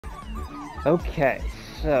Okay,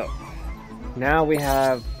 so now we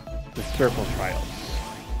have the circle trials.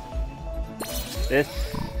 This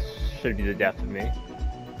should be the death of me.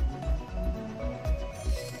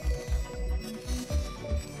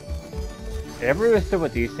 I never understood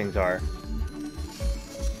what these things are.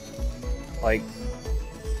 Like,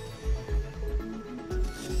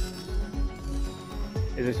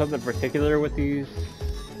 is there something particular with these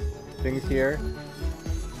things here?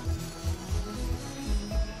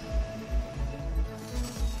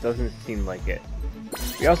 Doesn't seem like it.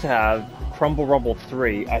 We also have Crumble Rumble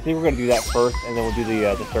 3. I think we're going to do that first, and then we'll do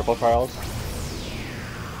the circle trials.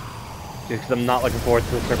 Just because I'm not looking forward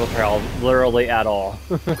to the circle trials literally at all.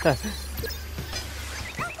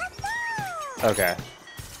 Okay.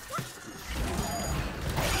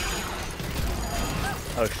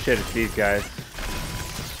 Oh shit, it's these guys.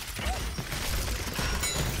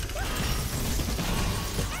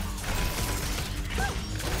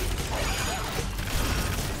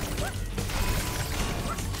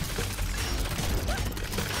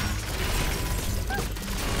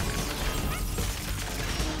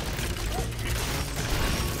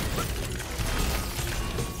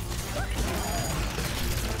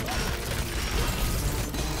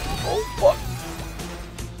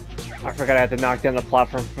 I forgot I had to knock down the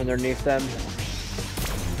platform from underneath them.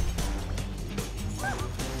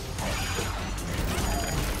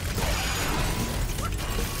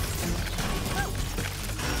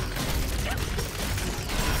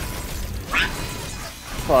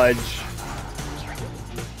 Fudge.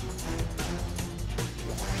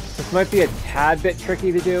 This might be a tad bit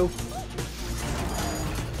tricky to do.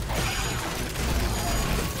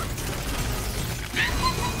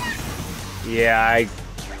 Yeah,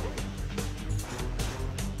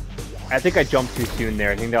 I think I jumped too soon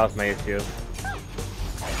there. I think that was my issue.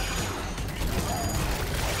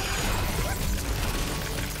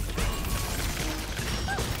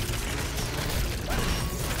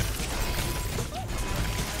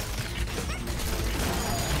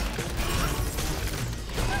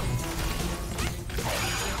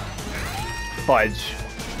 Fudge.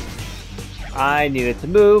 I needed to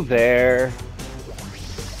move there.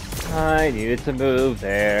 I needed to move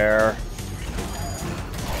there.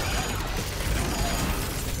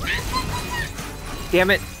 Damn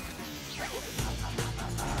it!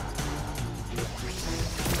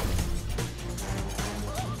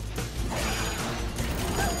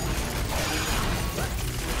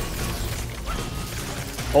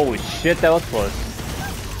 Holy shit, that was close.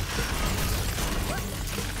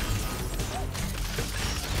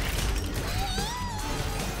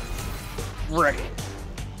 Frick.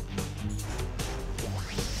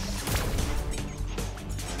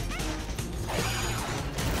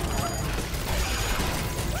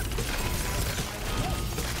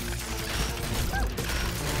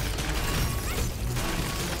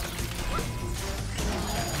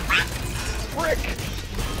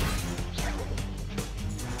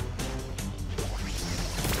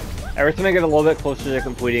 Every time I get a little bit closer to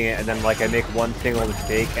completing it, and then like I make one single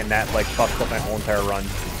mistake, and that like fucks up my whole entire run.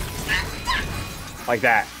 Like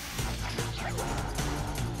that.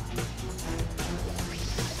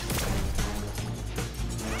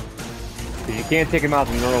 Because you can't take him out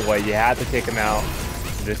the normal way, you have to take him out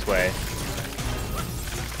this way.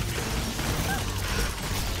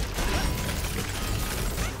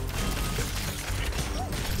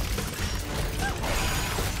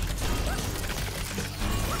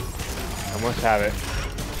 Almost have it.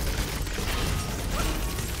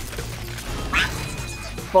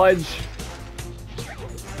 Fudge!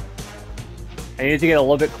 I need to get a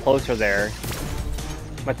little bit closer there.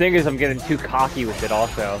 My thing is I'm getting too cocky with it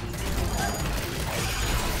also.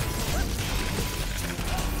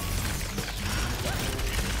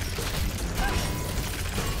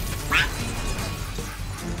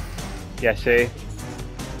 Yeah, see?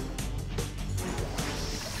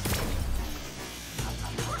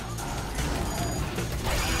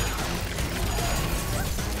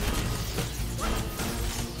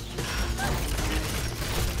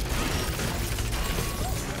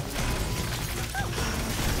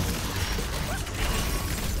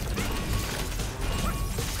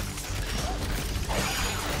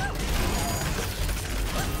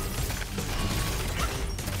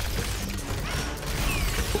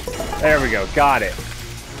 There we go, got it.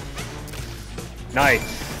 Nice.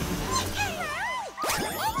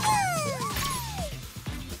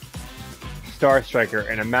 Star Striker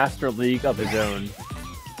in a Master League of his own.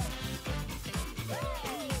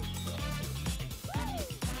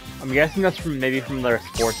 I'm guessing that's maybe from their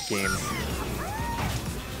sports game.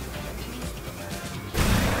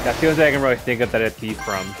 That's the only thing I can really think of that it's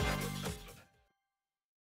from.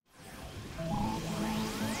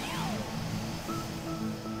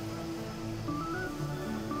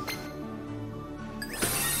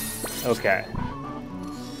 Okay.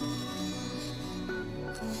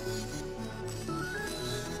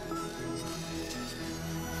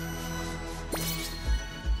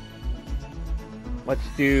 Let's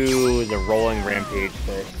do the rolling rampage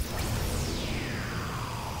first.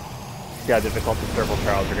 See how difficult the circle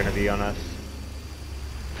trials are going to be on us.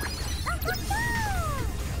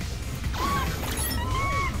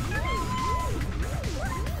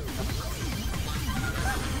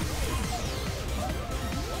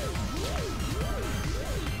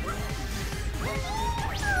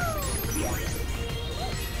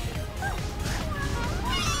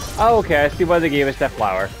 Oh, okay, I see why they gave us that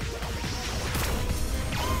flower.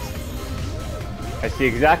 I see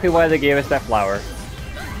exactly why they gave us that flower.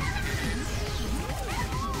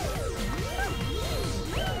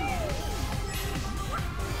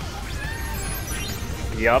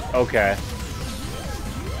 Yup, okay.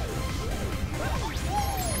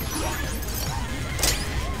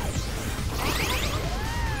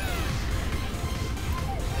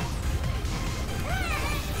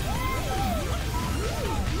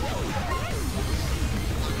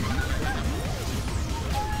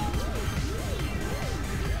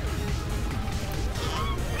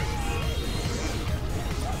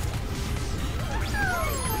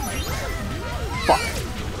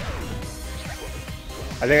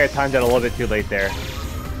 I think I timed it a little bit too late there.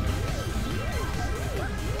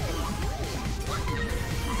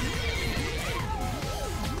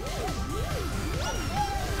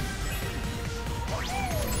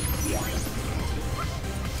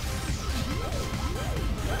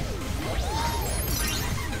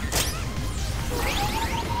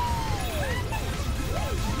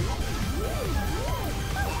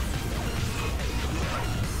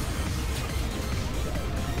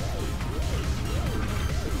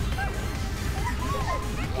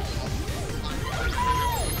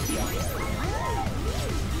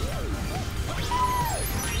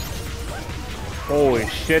 Holy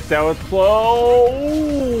shit, that was close!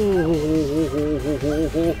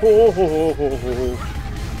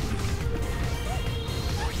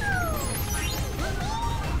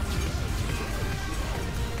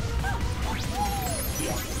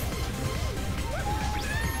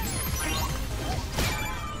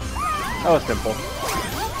 That was simple.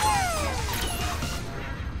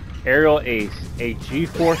 Aerial Ace, a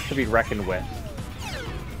G-force to be reckoned with.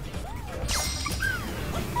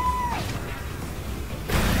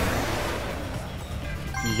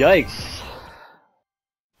 Yikes.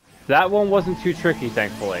 That one wasn't too tricky,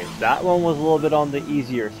 thankfully. That one was a little bit on the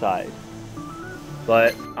easier side.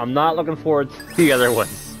 But I'm not looking forward to the other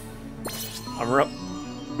ones.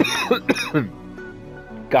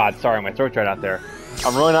 God, sorry, my throat dried out there.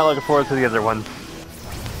 I'm really not looking forward to the other ones.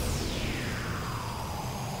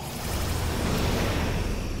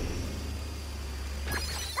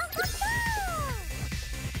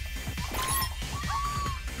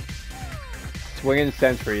 Swinging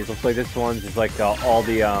sentries. Looks like this one's is like all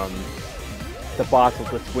the bots with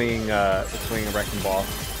the swinging wrecking ball.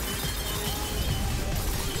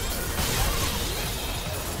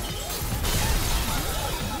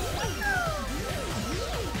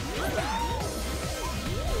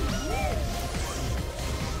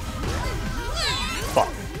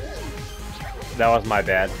 Fuck. That was my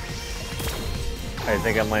bad. I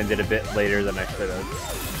think I landed a bit later than I should have.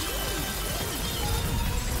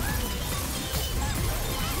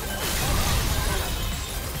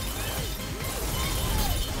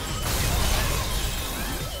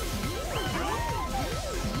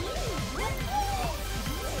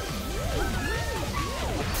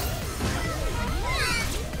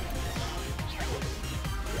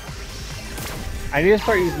 I need to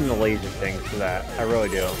start using the laser things for that. I really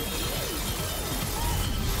do.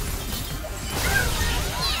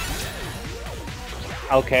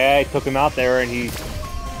 Okay, I took him out there and he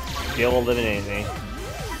still eliminated me.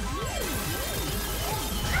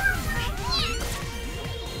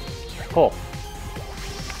 Cool.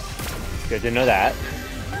 Good to know that.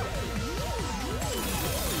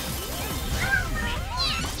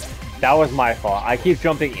 That was my fault. I keep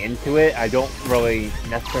jumping into it. I don't really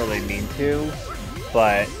necessarily mean to.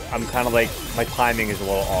 But I'm kind of like, my timing is a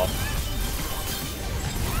little off.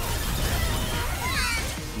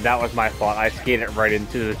 That was my fault. I skated right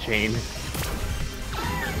into the chain.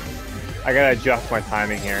 I gotta adjust my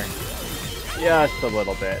timing here. Just a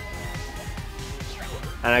little bit.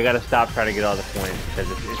 And I gotta stop trying to get all the points because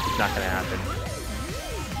it's just not gonna happen.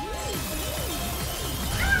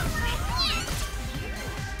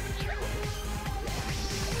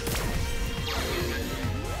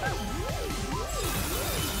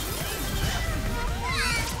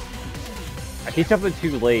 I keep jumping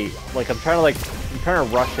too late. Like I'm trying to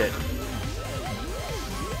rush it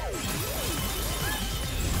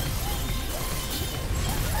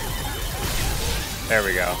There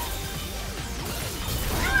we go.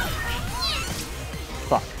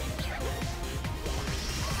 Fuck.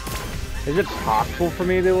 Is it possible for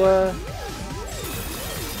me to,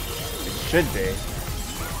 It should be.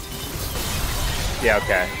 Yeah,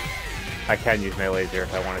 okay. I can use my laser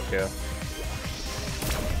if I wanted to.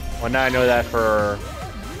 Well, now I know that for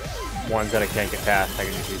ones that I can't get past, I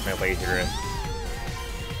can just use my laser.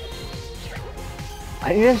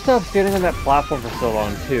 I need to stop standing on that platform for so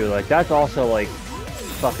long, too. Like, that's also, like,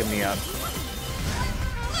 fucking me up.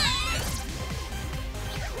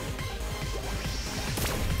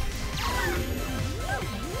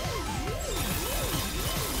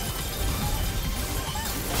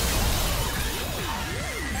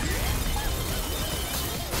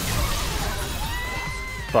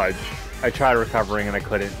 Fudge. I tried recovering and I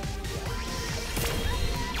couldn't.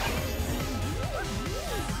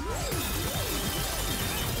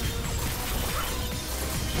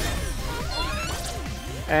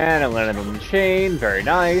 And I landed on the chain. Very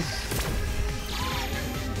nice.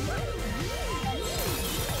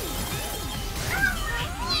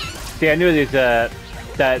 See, I knew these that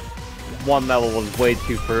one level was way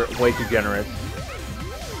too generous.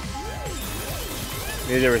 I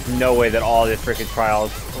knew there was no way that all the freaking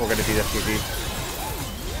trials were going to be this easy.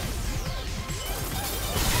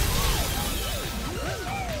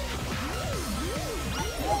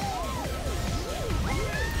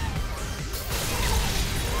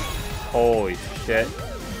 Holy shit.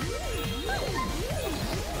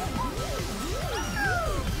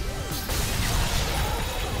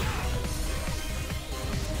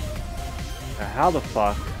 Now how the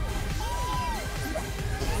fuck?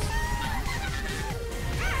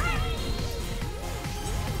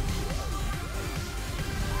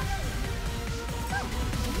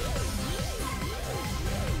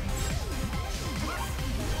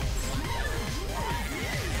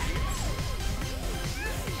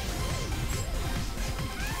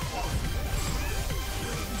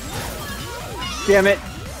 Damn it!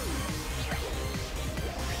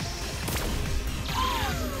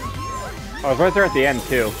 I was right there at the end,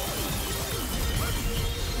 too.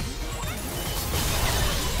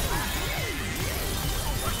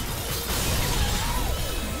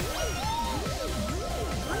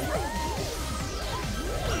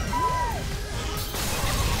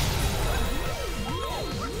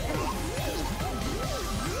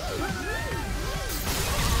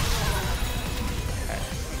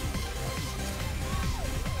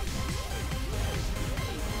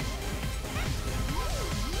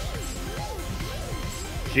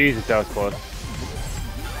 Jesus, that was close.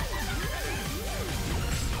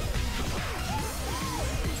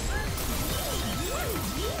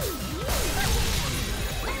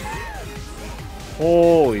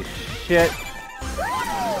 Holy shit.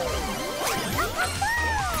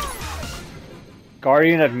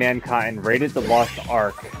 Guardian of Mankind, rated the Lost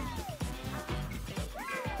Ark.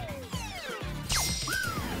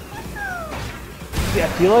 Yeah, I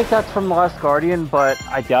feel like that's from The Last Guardian, but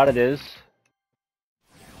I doubt it is.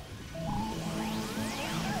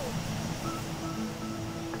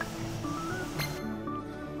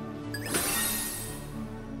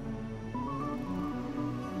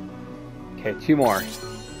 Okay, two more.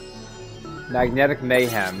 Magnetic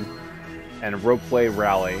Mayhem and Ropeway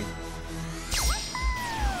Rally.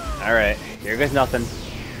 Alright, here goes nothing.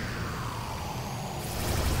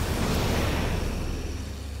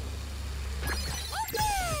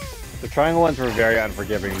 The triangle ones were very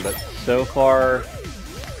unforgiving, but so far...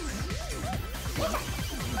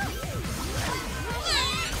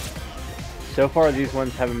 So far these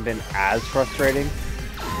ones haven't been as frustrating.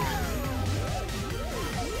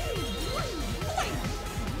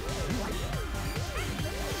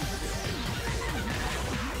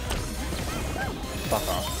 Fuck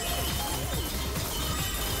off.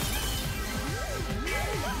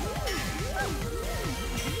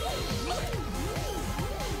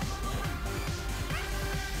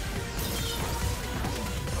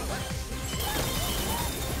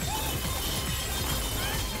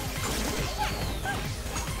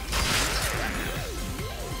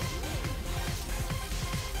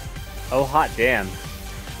 Oh, hot damn.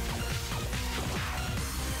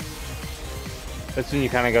 That's when you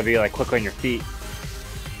kind of gotta be like quick on your feet.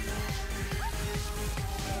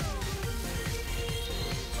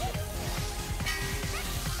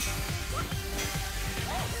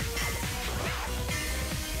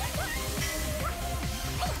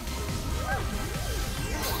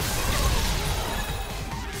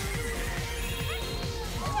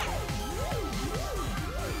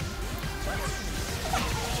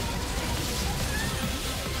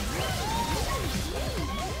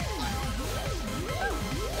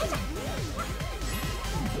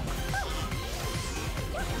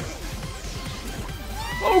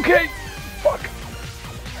 Okay! Fuck!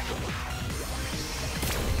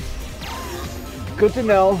 Good to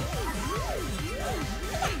know.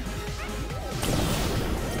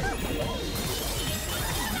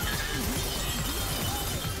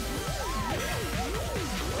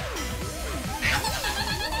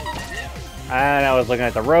 And I was looking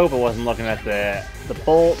at the rope, I wasn't looking at the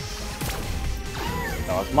bolt.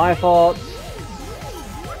 That was my fault.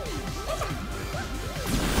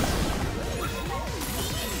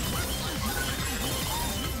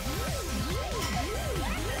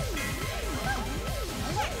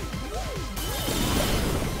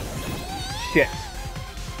 Shit.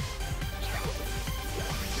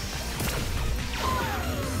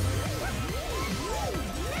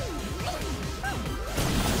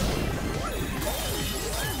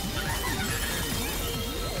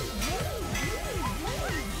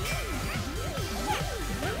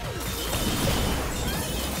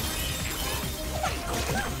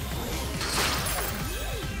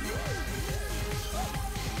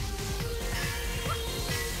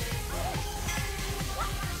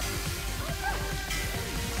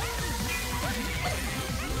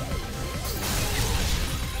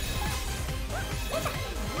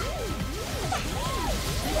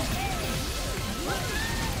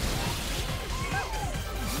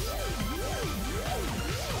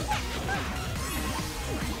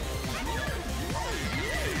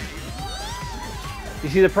 You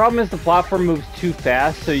see, the problem is the platform moves too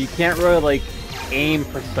fast, so you can't really, like, aim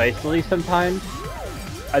precisely sometimes.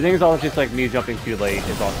 I think it's also just, like, me jumping too late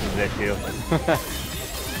is also an issue.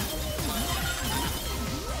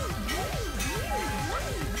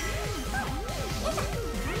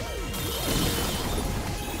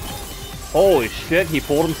 Holy shit, he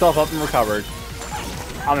pulled himself up and recovered.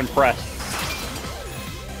 I'm impressed.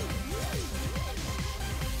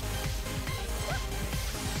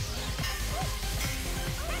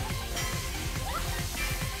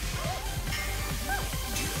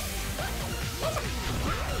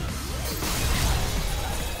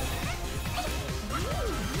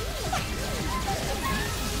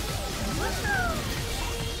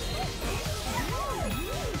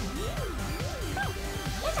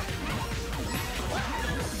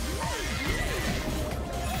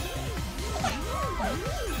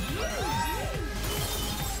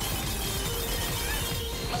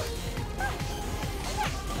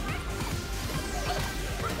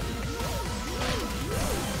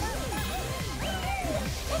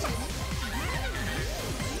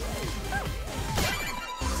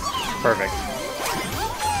 Perfect.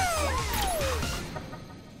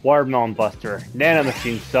 Watermelon Buster. Nano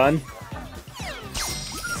Machine, son.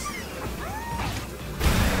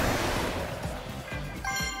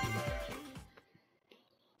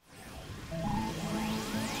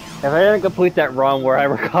 If I didn't complete that run where I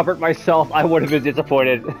recovered myself, I would have been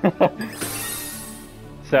disappointed.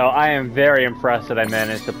 So I am very impressed that I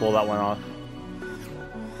managed to pull that one off.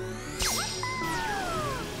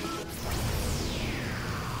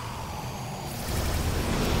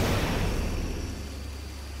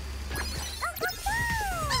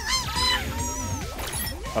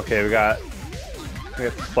 Okay, we got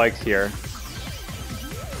spikes here.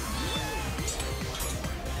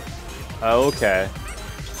 Oh, okay.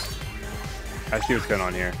 I see what's going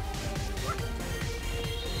on here.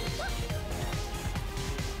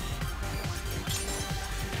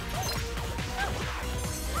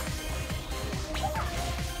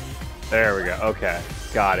 There we go. Okay,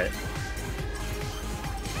 got it.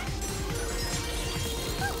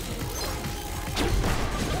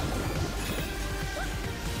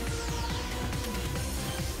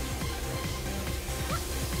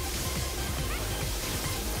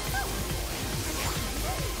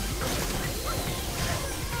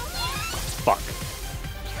 Fuck.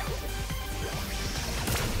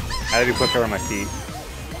 I had to be quicker on my feet.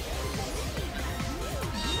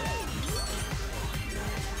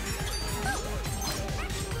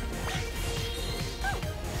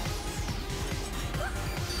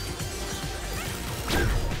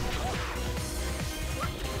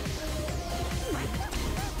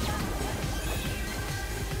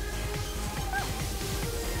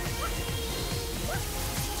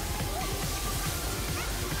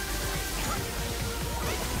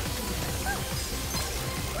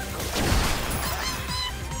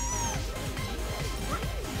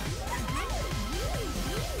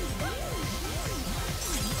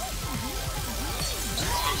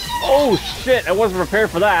 Oh shit, I wasn't prepared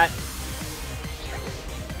for that.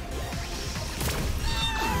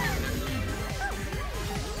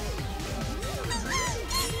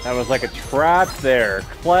 That was like a trap there.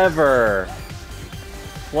 Clever.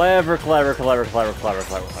 Clever, clever, clever, clever, clever,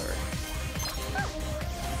 clever, clever.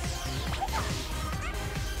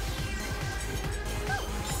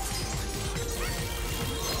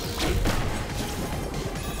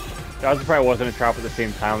 That probably wasn't a trap at the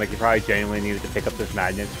same time. Like, you probably genuinely needed to pick up those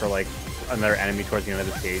magnets for, like, another enemy towards the end of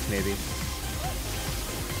the stage, maybe.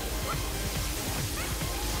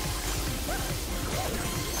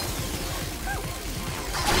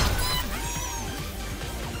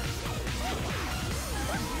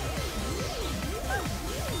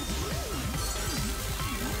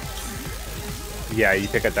 Yeah, you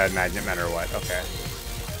pick up that magnet no matter what. Okay.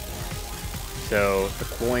 So the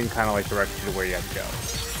coin kind of like directs you to where you have to go.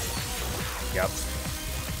 Yep.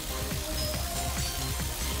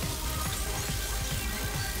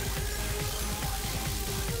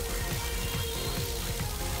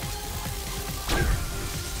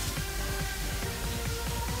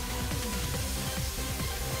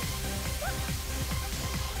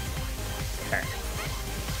 Okay.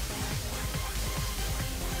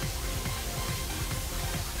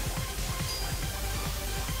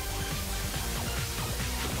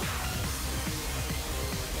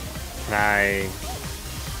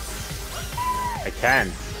 I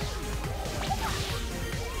can.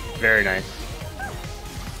 Very nice.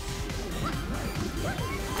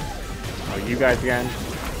 Oh, you guys again?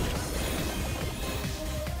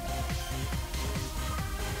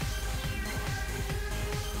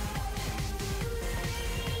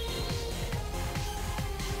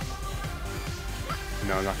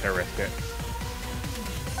 No, I'm not gonna risk it.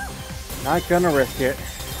 Not gonna risk it.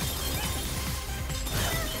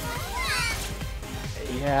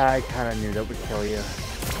 Yeah, I kind of knew that would kill you.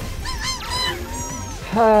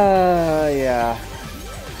 Yeah.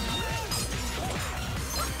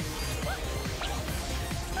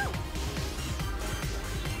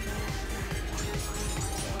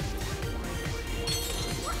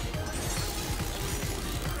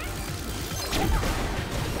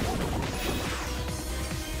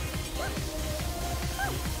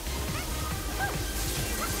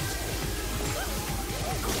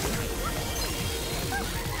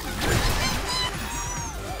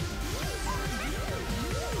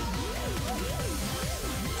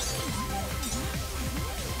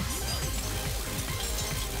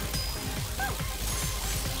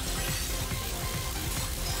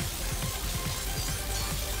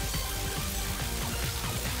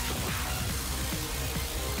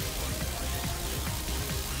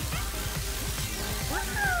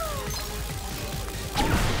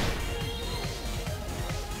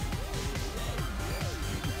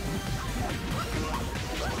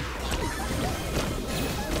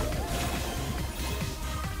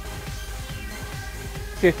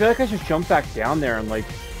 See, I feel like I should jump back down there and like,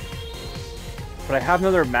 but I have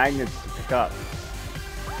another magnets to pick up.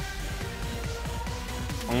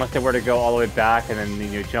 Unless I were to go all the way back and then,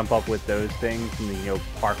 you know, jump up with those things and then, you know,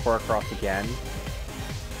 parkour across again.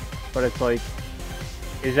 But it's like,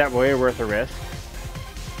 is that really worth the risk?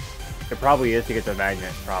 It probably is to get the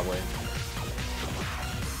magnet, probably.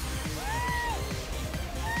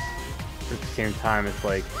 But at the same time, it's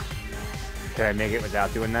like, can I make it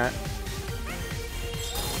without doing that?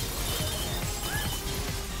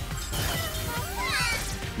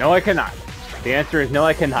 No, I cannot. The answer is no,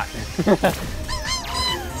 I cannot.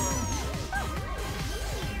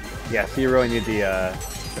 Yeah, so you really need the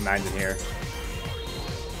magnet here.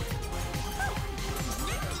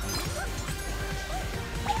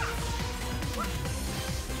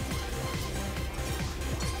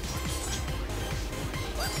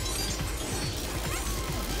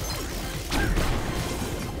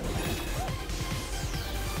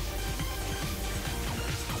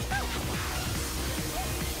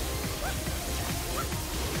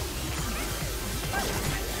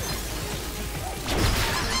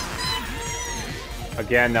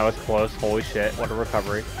 Again, that was close. Holy shit, what a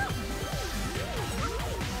recovery.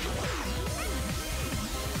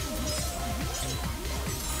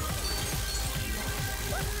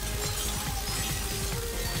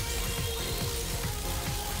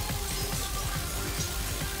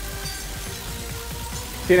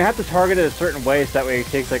 See, and I have to target it a certain way so that way it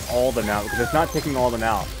takes like all of them out, because it's not taking all of them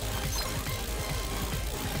out.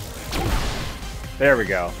 There we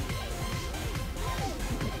go.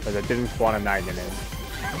 Because it didn't spawn a magnet in.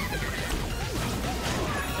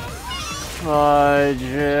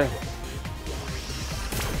 Fudge.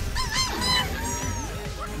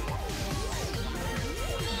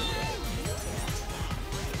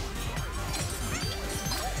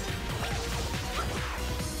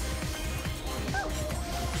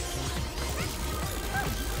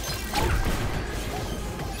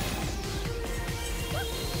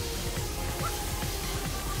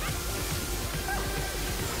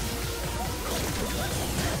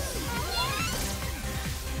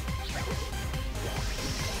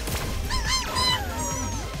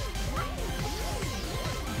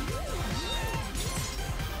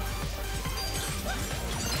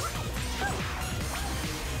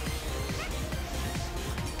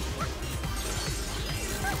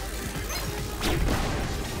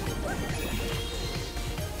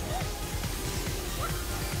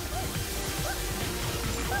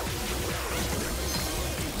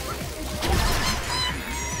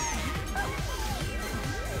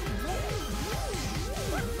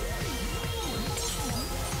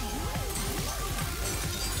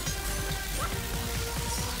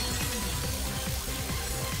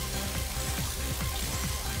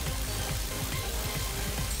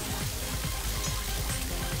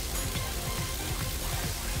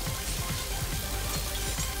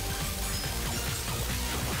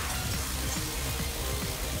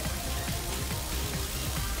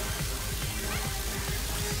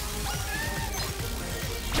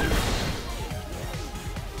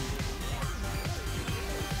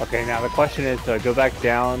 Okay, now the question is, do I go back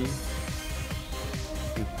down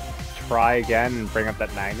and try again and bring up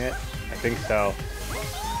that magnet? I think so.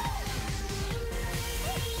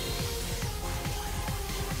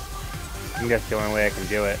 I think that's the only way I can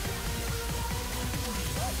do it.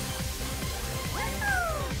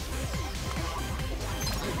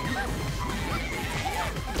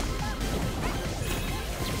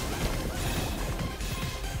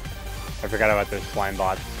 I forgot about those slime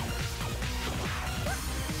bots.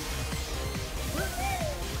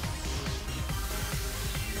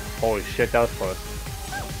 Holy shit, that was close.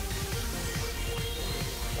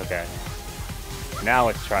 Okay. Now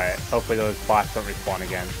let's try it. Hopefully those bots don't respawn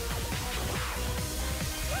again.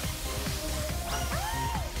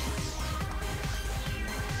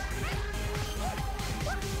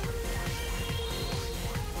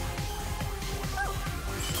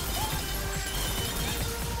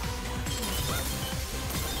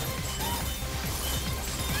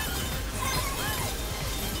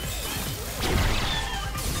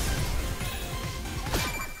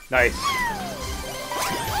 Nice.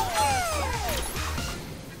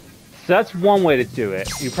 So that's one way to do it.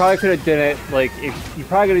 You probably could have done it, like, if you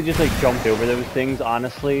probably could have just, like, jumped over those things,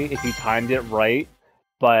 honestly, if you timed it right,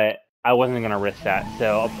 but I wasn't gonna risk that,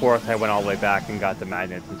 so of course I went all the way back and got the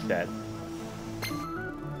magnets instead.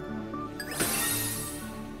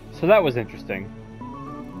 So that was interesting.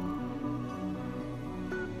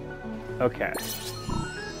 Okay.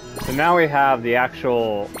 So now we have the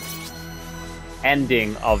actual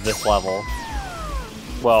ending of this level.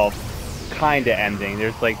 Well, kinda ending.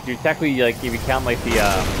 There's like, you're technically, like, if you count like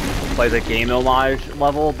the game homage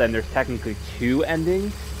level, then there's technically 2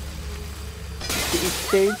 endings to each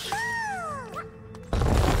stage.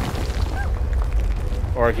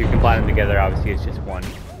 Or if you combine them together, obviously it's just 1.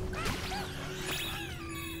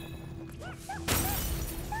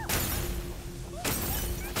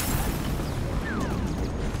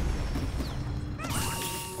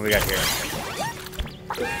 What we got here?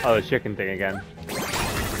 Oh, the chicken thing again.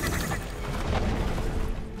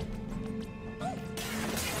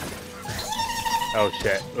 Oh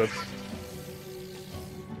shit, oops.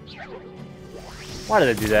 Why did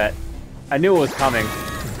I do that? I knew it was coming.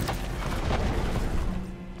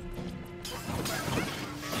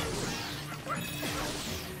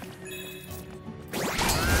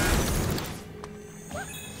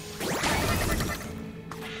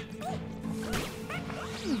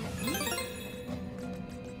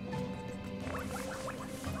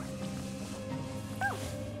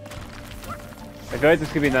 I feel like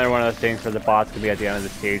this could be another one of those things where the bots could be at the end of the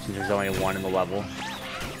stage since there's only 1 in the level.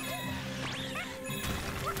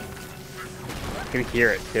 I can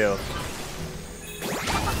hear it too.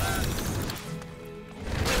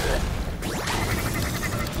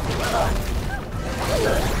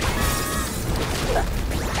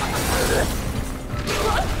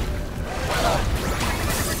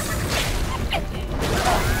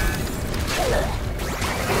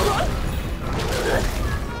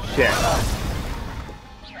 Shit.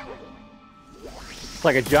 It's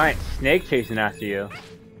like a giant snake chasing after you.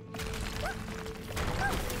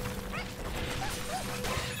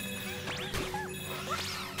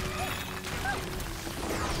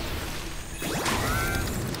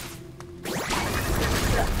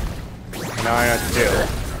 Now I know what to do.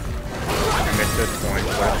 I missed this point,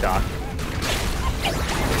 so I'm shocked.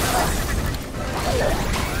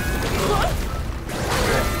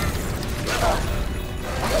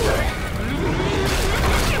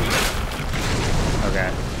 Okay.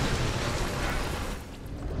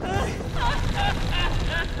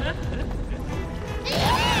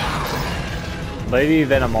 Lady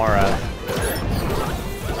Venomora.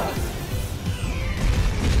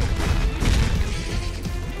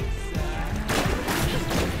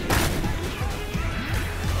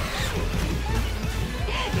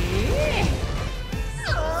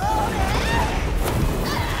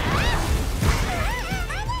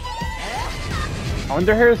 I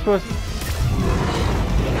wonder who is supposed to...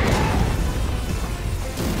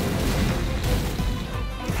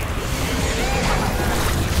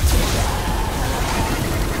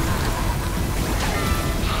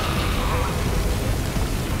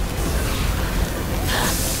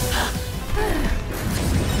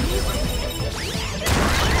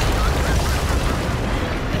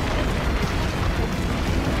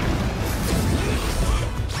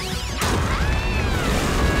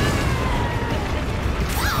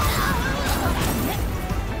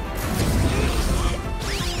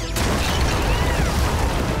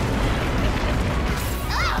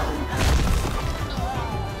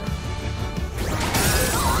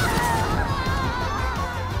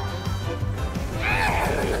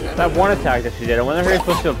 That one attack that she did, I wonder how you're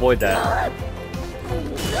supposed to avoid that.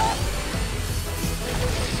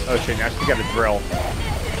 Oh shit, now she's got a drill.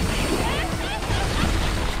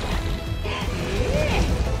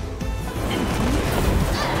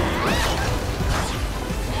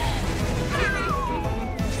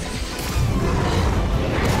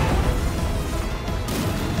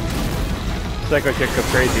 Psycho chick go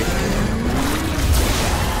crazy.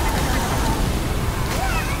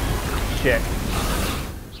 Shit.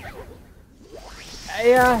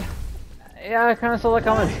 Yeah, I kind of saw that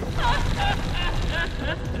coming.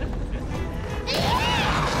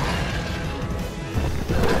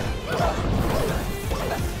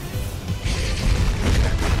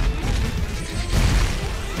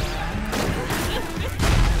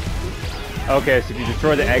 Okay, so if you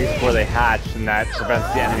destroy the eggs before they hatch, then that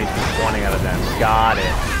prevents the enemies from spawning out of them. Got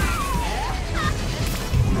it.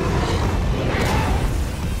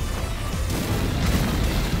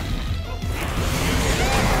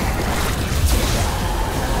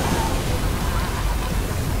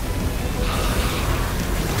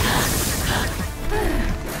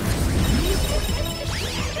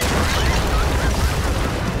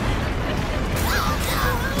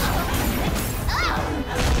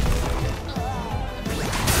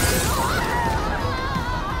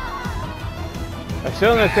 I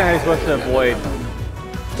still don't understand how you're supposed to avoid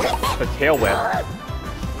the tail whip.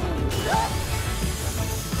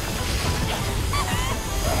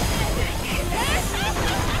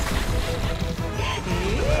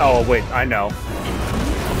 Oh wait, I know.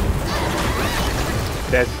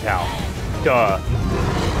 This is how. Duh.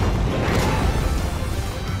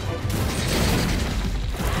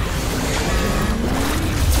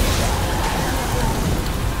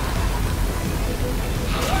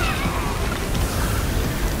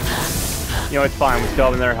 You know, it's fine. We still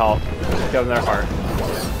have in their health. We still have in their heart.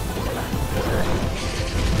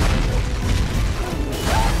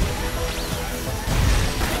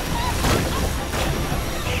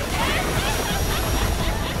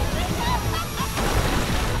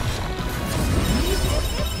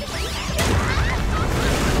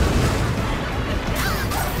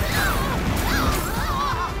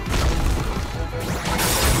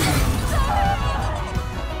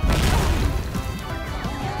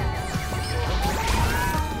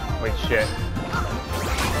 Wait, shit.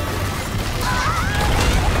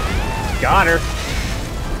 Got her.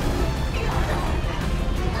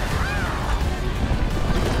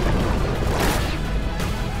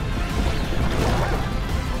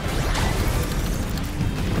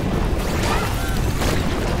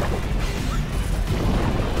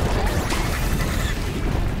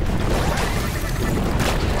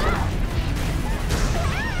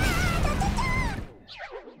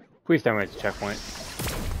 Please tell me it's a checkpoint.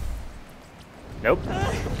 Nope.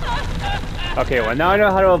 Okay, well now I know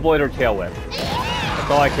how to avoid her tail whip. That's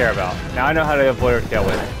all I care about. Now I know how to avoid her tail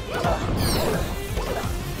whip.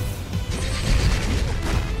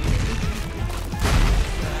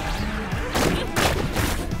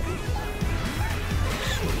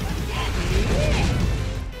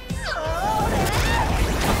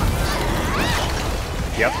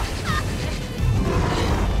 Yep.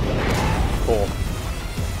 Cool.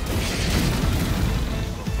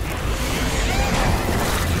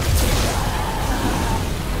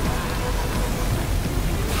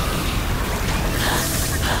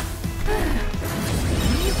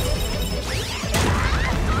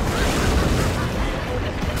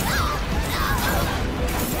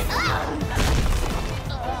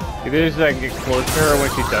 Either just like get close to her when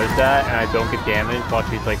she does that and I don't get damaged while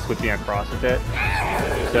she's like sweeping across with it.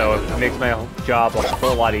 So it makes my job a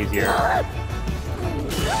whole lot easier.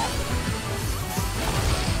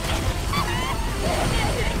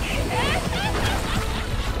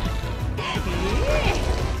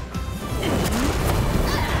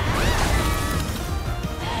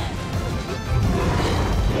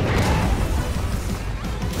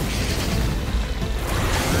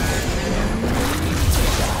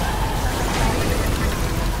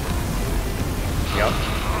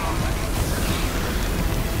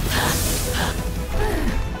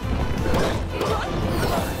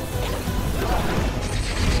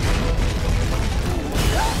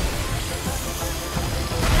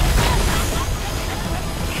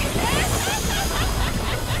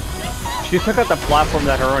 She took out the platform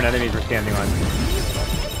that her own enemies were standing on.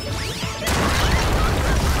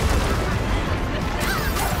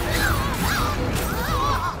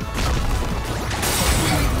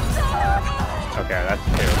 Okay, that's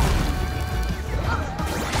two.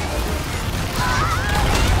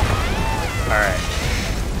 Alright.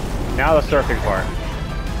 Now the surfing part.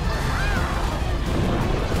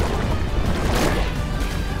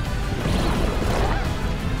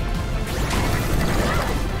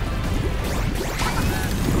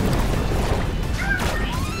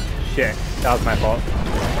 shit. That was my fault.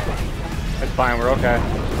 It's fine, we're okay.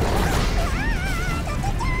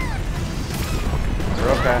 We're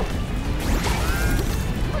okay.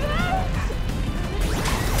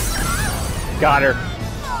 Got her.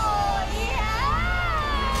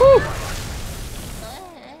 Woo!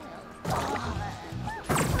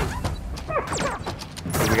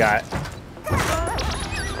 What do we got?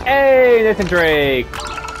 Hey, Nathan Drake!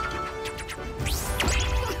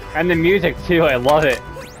 And the music too, I love it.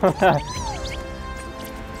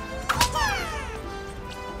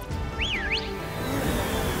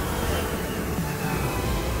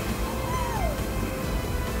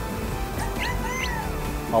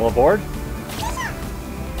 All aboard?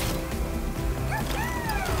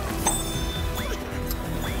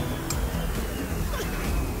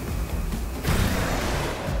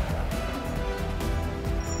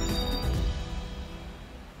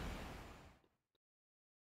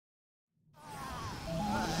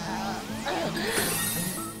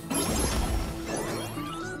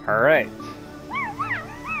 All right.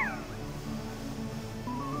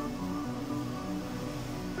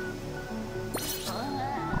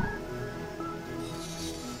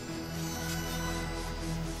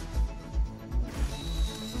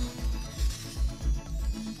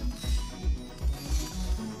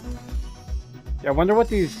 Yeah, I wonder what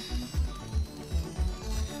these...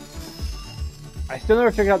 I still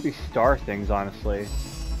never figured out these star things, honestly.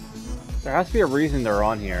 There has to be a reason they're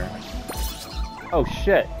on here. Oh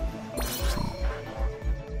shit.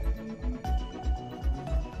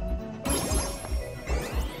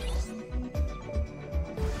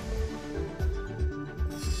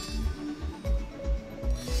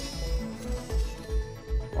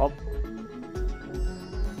 Well.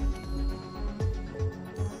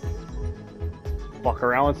 Fuck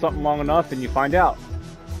around with something long enough and you find out.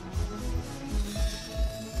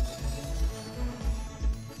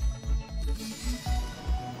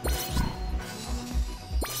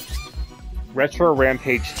 Retro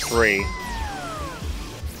Rampage 3.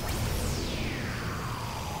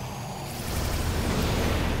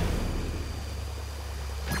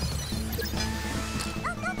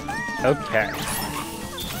 Okay.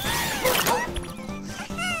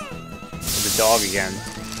 The dog again.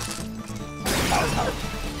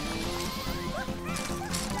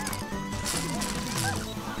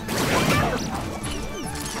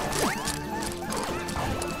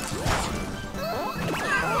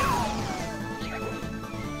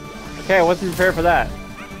 Okay, I wasn't prepared for that.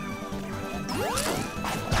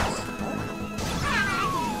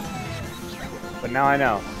 But now I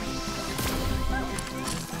know.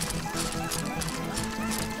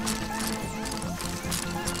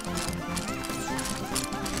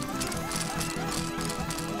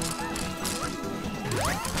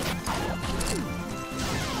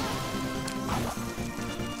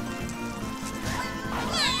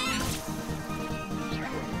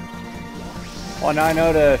 Well, now I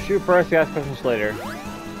know to shoot first, ask questions later.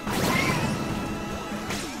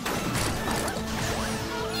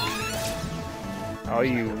 Oh,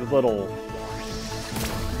 you little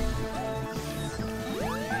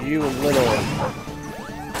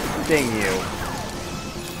thing, you.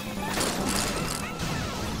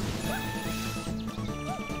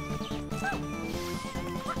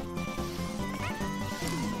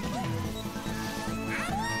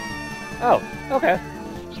 Oh, okay.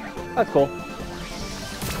 That's cool.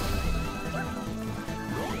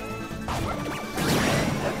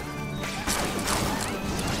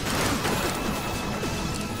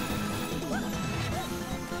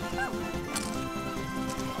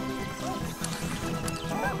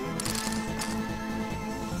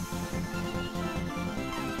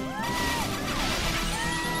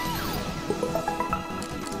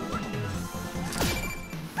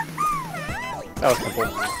 That was simple.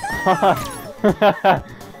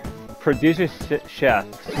 Producer chef,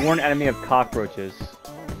 sworn enemy of cockroaches.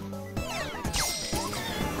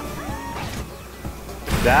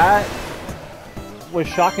 That was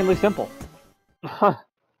shockingly simple.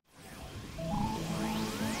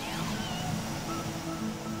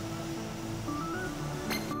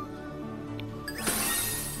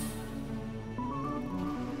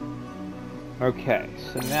 Okay,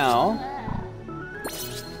 so now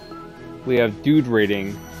we have dude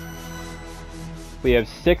rating. We have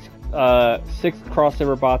six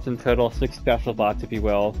crossover bots in total, 6 special bots, if you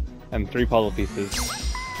will, and 3 puzzle pieces.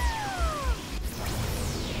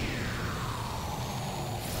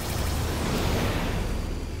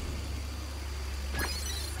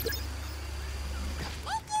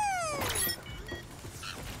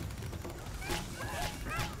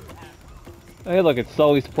 Hey, look, it's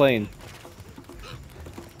Sully's plane.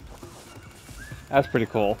 That's pretty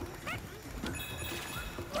cool.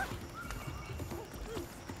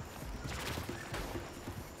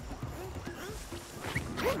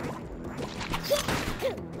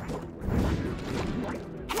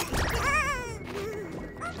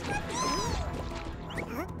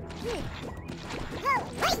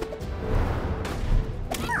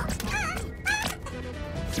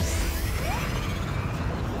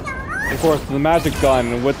 course, the magic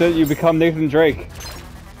gun. With it, you become Nathan Drake.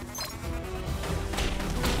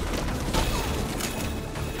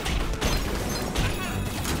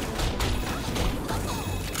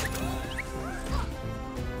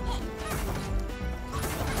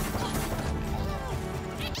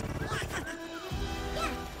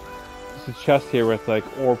 There's a chest here with like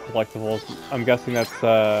orb collectibles. I'm guessing that's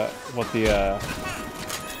what the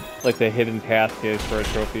like the hidden task is for a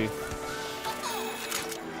trophy.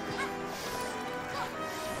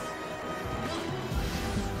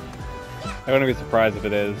 I wouldn't be surprised if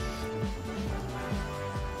it is.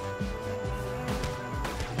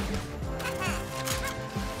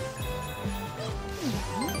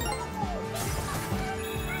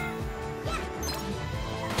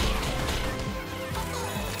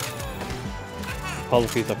 Puzzle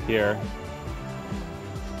piece up here.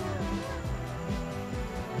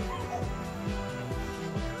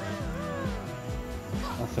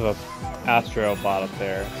 Let's have a Astro bot up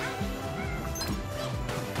there.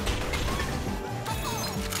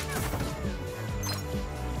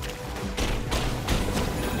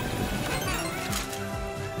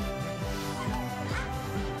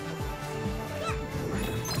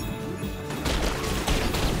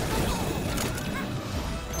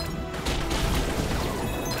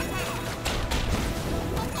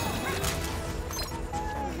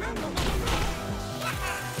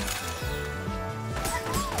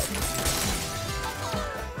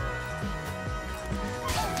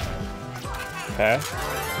 Okay.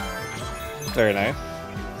 Very nice.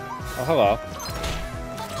 Oh, hello.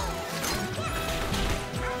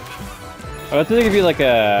 Oh, that's gonna give you like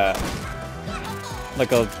a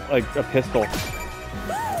pistol.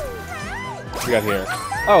 What we got here?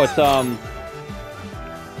 Oh, it's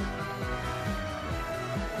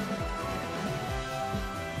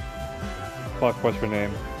fuck, what's her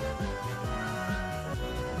name?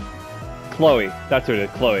 Chloe. That's who it is.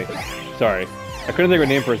 Chloe. Sorry. I couldn't think of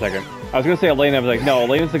her name for a second. I was gonna say Elena, I was like, no,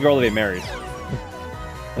 Elena's the girl that he marries.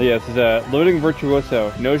 Yeah, this is a loading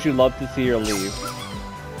virtuoso. Knows you love to see her leave.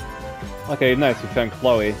 Okay, nice, we found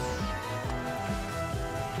Chloe.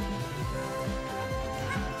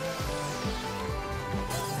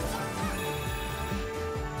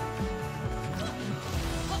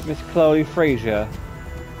 Miss Chloe Frazier.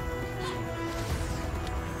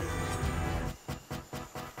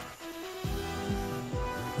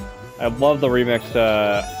 I love the remixed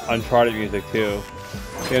Uncharted music too.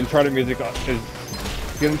 The Uncharted music is...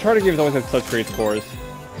 The Uncharted games always have such great scores.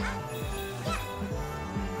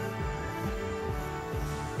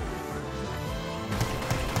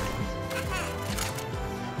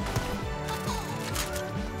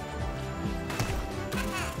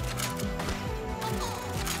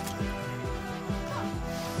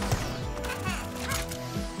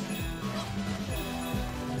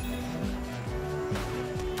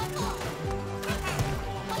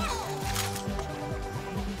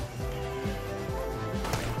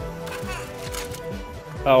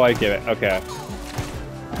 Oh, I get it. Okay.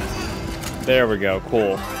 There we go.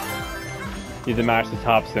 Cool. You need to match the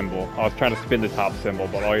top symbol. I was trying to spin the top symbol,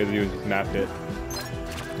 but all you have to do is just match it.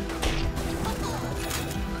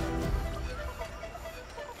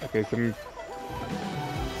 Okay, so I'm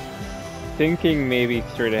thinking maybe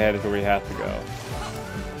straight ahead is where we have to go.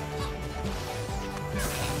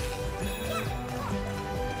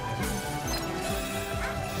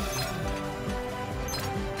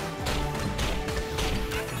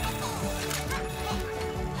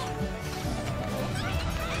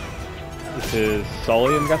 This is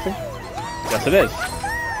Sully, I'm guessing? Yes, it is.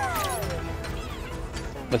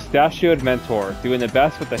 Mustachioed mentor, doing the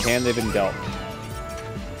best with the hand they've been dealt.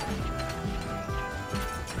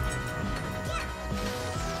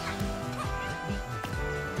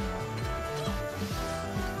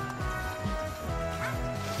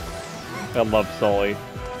 I love Sully.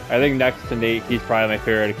 I think next to Nate, he's probably my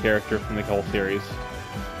favorite character from the whole series.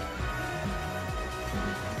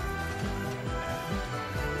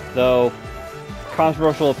 Though,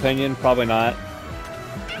 controversial opinion, probably not.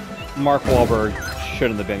 Mark Wahlberg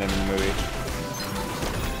shouldn't have been in the movie.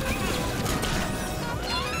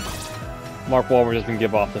 Mark Wahlberg doesn't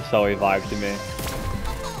give off the Sully vibe to me.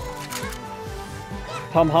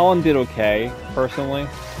 Tom Holland did okay, personally,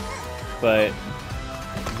 but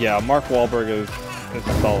yeah, Mark Wahlberg as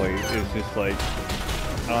Sully is just like,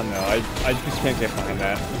 I don't know, I just can't get behind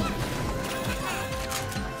that.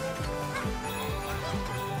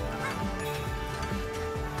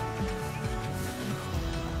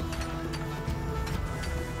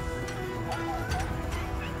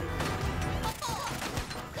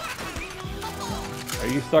 Are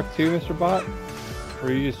you stuck too, Mr. Bot? Or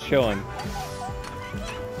are you just chilling?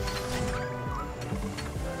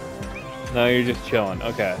 No, you're just chilling.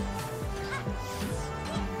 Okay.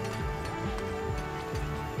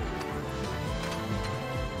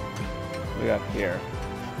 What we got here?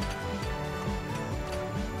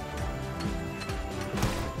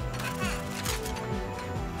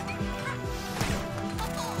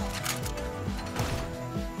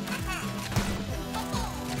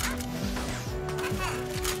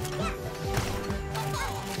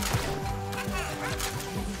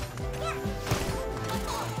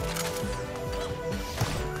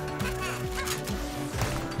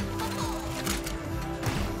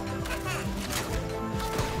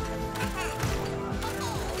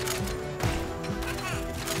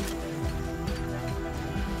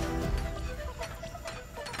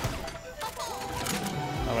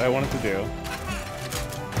 What I wanted to do.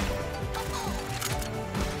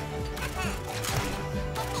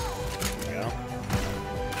 There we go.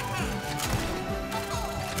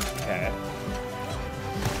 Okay.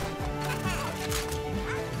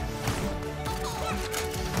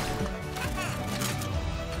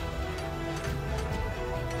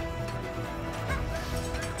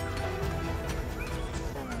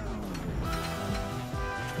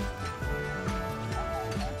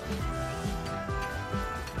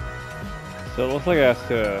 So it looks like it has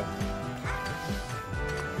to...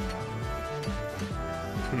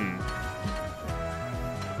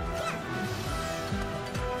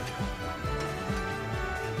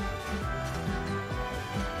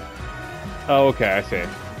 Oh, okay, I see.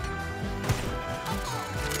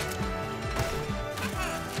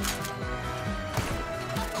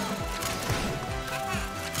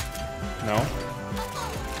 No?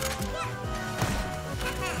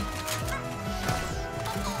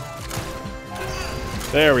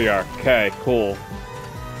 There we are. Okay, cool.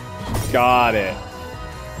 Got it.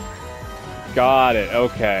 Got it,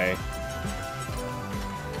 okay.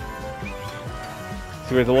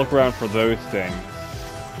 So we have to look around for those things.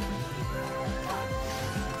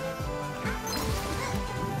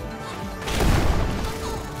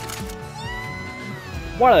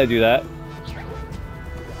 Why did I do that?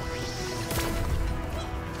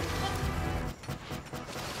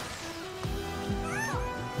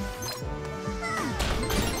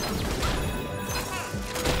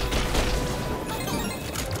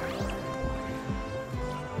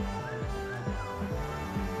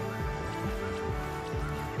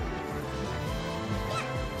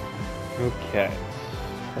 Okay,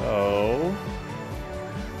 so...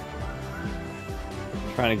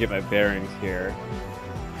 trying to get my bearings here.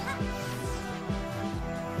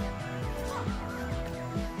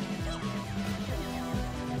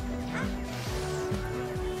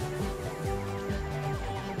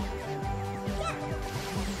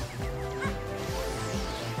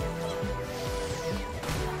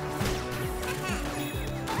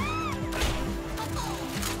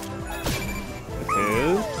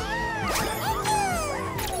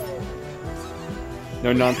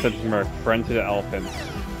 No nonsense, Merc. Friend to the elephants.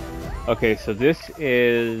 Okay, so this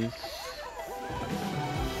is...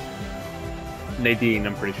 Nadine,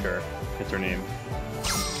 I'm pretty sure. It's her name.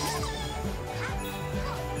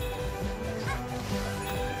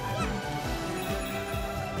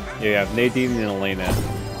 Yeah, you have Nadine and Elena.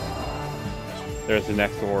 There's the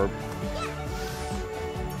next orb.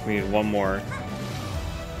 We need one more.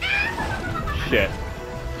 Shit.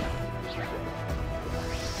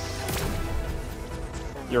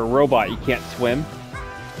 You're a robot, you can't swim.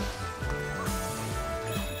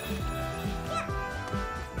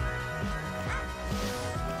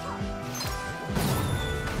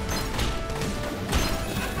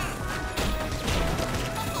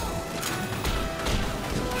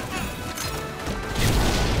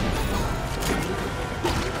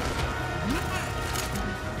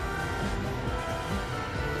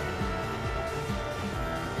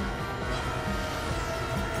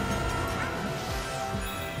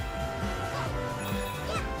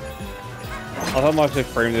 I thought much they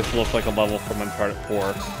framed this looks like a level from Uncharted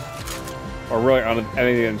 4. Or really on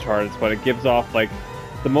any of the Uncharted, but it gives off, like,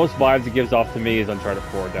 the most vibes it gives off to me is Uncharted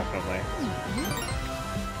 4, definitely.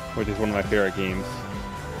 Which is one of my favorite games.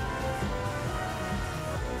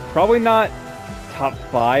 Probably not top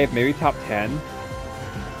 5, maybe top 10.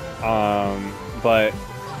 But,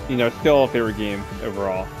 you know, still a favorite game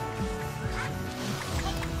overall.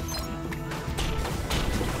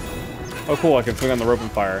 Oh cool, I can swing on the rope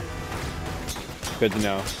and fire. Good to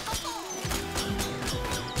know.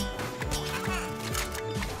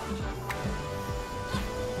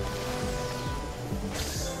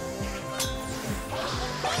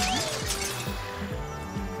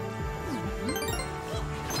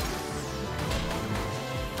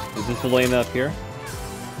 Is this Elena up here?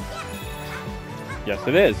 Yes,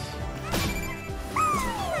 it is.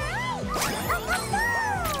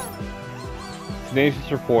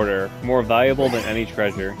 Tenacious reporter, more valuable than any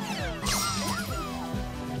treasure.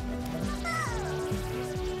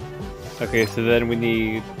 Okay, so then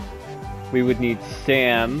we would need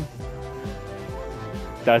Sam.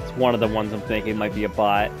 That's one of the ones I'm thinking might be a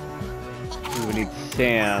bot. We would need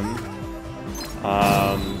Sam.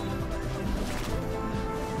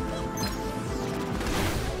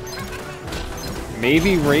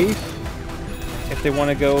 Maybe Rafe, if they want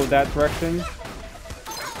to go that direction.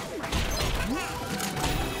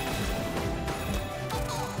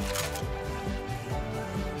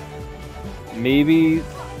 Maybe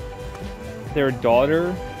their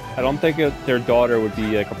daughter. I don't think their daughter would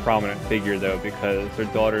be like a prominent figure though, because their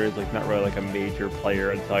daughter is like not really like a major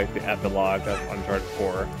player until like the epilogue of Uncharted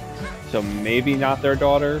 4. So maybe not their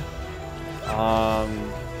daughter.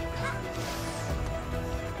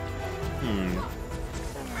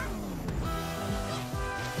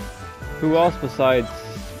 Who else besides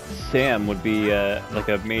Sam would be like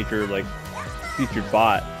a major like featured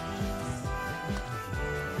bot?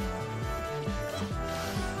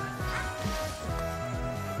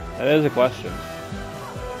 That is a question.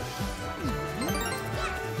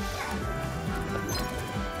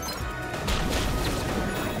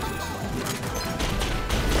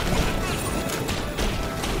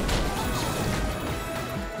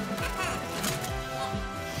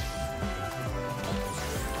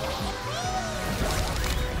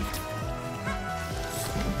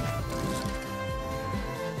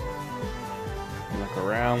 Look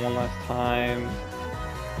around one last time.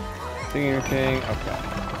 See anything? Okay.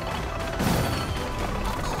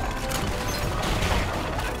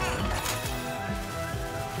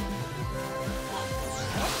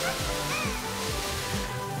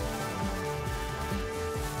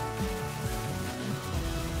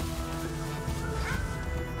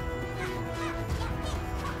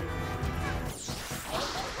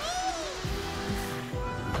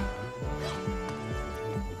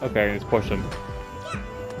 Okay, let's push him.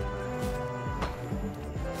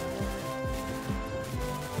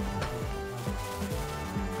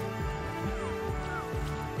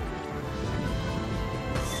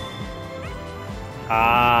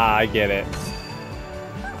 Ah, I get it.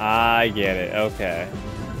 I get it, okay.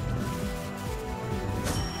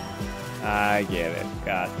 I get it,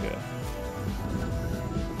 gotcha.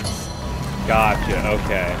 Gotcha,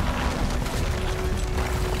 okay.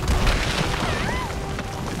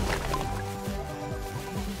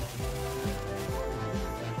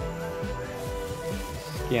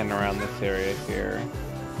 Scanning around this area here.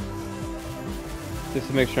 Just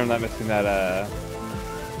to make sure I'm not missing that,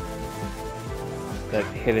 that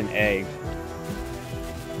hidden egg.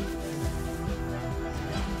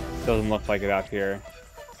 Doesn't look like it out here.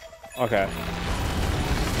 Okay.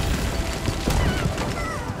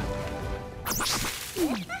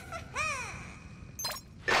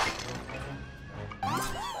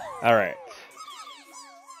 Alright.